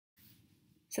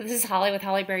So this is Holly with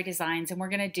Hollyberry Designs, and we're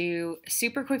going to do a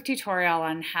super quick tutorial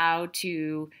on how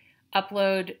to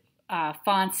upload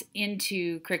fonts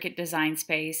into Cricut Design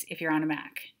Space if you're on a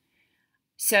Mac.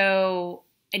 So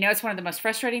I know it's one of the most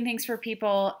frustrating things for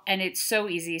people, and it's so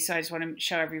easy, so I just want to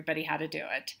show everybody how to do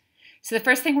it. So the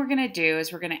first thing we're going to do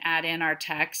is we're going to add in our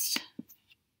text.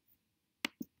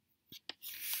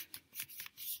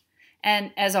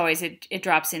 And as always, it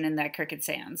drops in that Cricut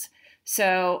Sans.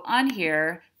 So on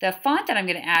here, the font that I'm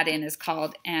going to add in is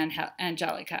called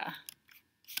Angelica.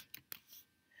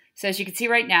 So as you can see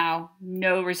right now,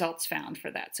 no results found for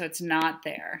that. So it's not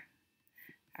there.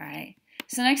 All right.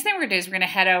 So the next thing we're going to do is we're going to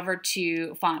head over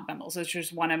to Font Bundles, which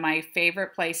is one of my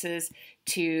favorite places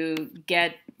to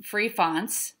get free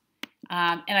fonts.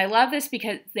 And I love this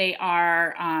because they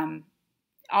are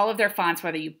all of their fonts,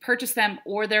 whether you purchase them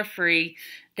or they're free,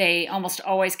 they almost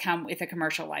always come with a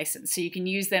commercial license. So you can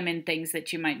use them in things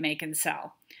that you might make and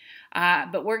sell.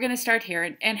 But we're going to start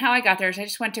here. And how I got there is I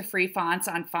just went to free fonts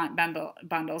on Font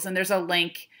Bundles. And there's a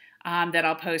link that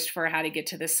I'll post for how to get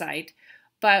to this site.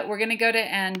 But we're going to go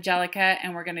to Angelica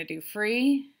and we're going to do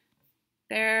free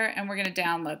there. And we're going to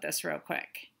download this real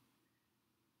quick.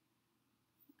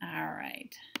 All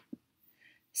right.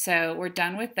 So we're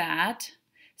done with that.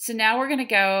 So now we're going to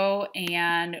go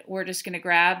and we're just going to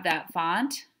grab that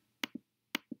font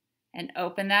and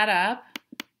open that up.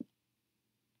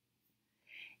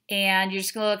 And you're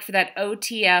just going to look for that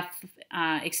OTF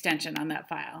extension on that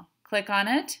file. Click on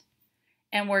it,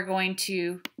 and we're going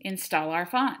to install our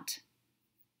font.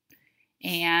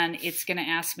 And it's going to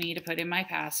ask me to put in my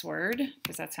password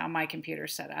because that's how my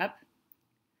computer's set up.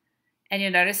 And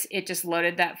you'll notice it just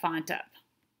loaded that font up.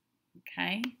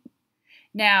 Okay.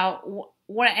 Now,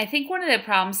 I think one of the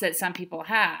problems that some people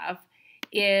have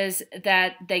is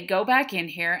that they go back in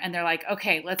here and they're like,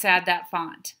 okay, let's add that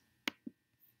font.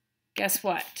 Guess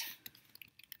what?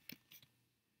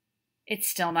 It's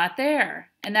still not there.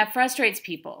 And that frustrates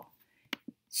people.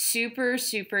 Super,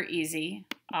 super easy.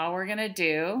 All we're going to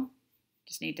do,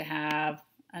 just need to have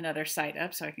another site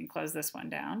up so I can close this one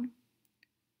down.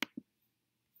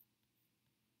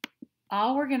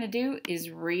 All we're going to do is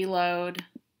reload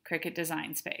Cricut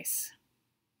Design Space.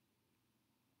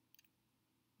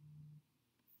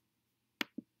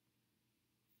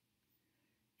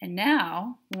 And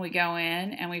now, when we go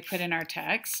in and we put in our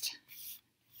text,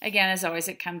 again, as always,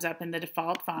 it comes up in the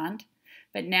default font.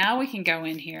 But now we can go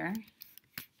in here,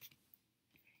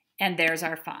 and there's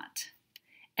our font.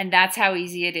 And that's how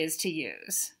easy it is to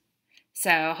use.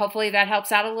 So hopefully that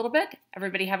helps out a little bit.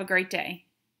 Everybody have a great day.